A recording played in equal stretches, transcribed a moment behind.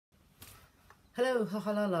Hello,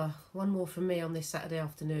 Hahalala. One more from me on this Saturday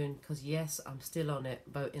afternoon, because yes, I'm still on it,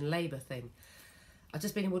 voting Labour thing. I've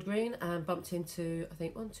just been in Wood Green and bumped into, I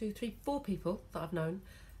think, 4 people that I've known,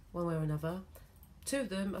 one way or another. 2 of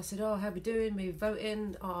them, I said, oh, how we doing? We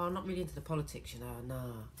voting? Oh, I'm not really into the politics,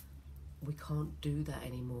 Nah, we can't do that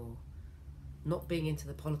anymore. Not being into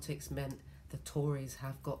the politics meant the Tories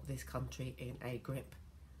have got this country in a grip.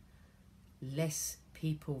 Less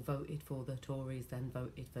people voted for the Tories than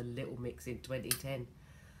voted for Little Mix in 2010.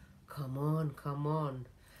 Come on, come on.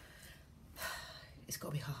 It's got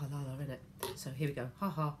to be ha-ha-la-la, innit? So here we go.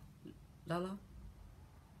 Ha-ha-la-la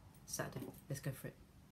Saturday. Let's go for it.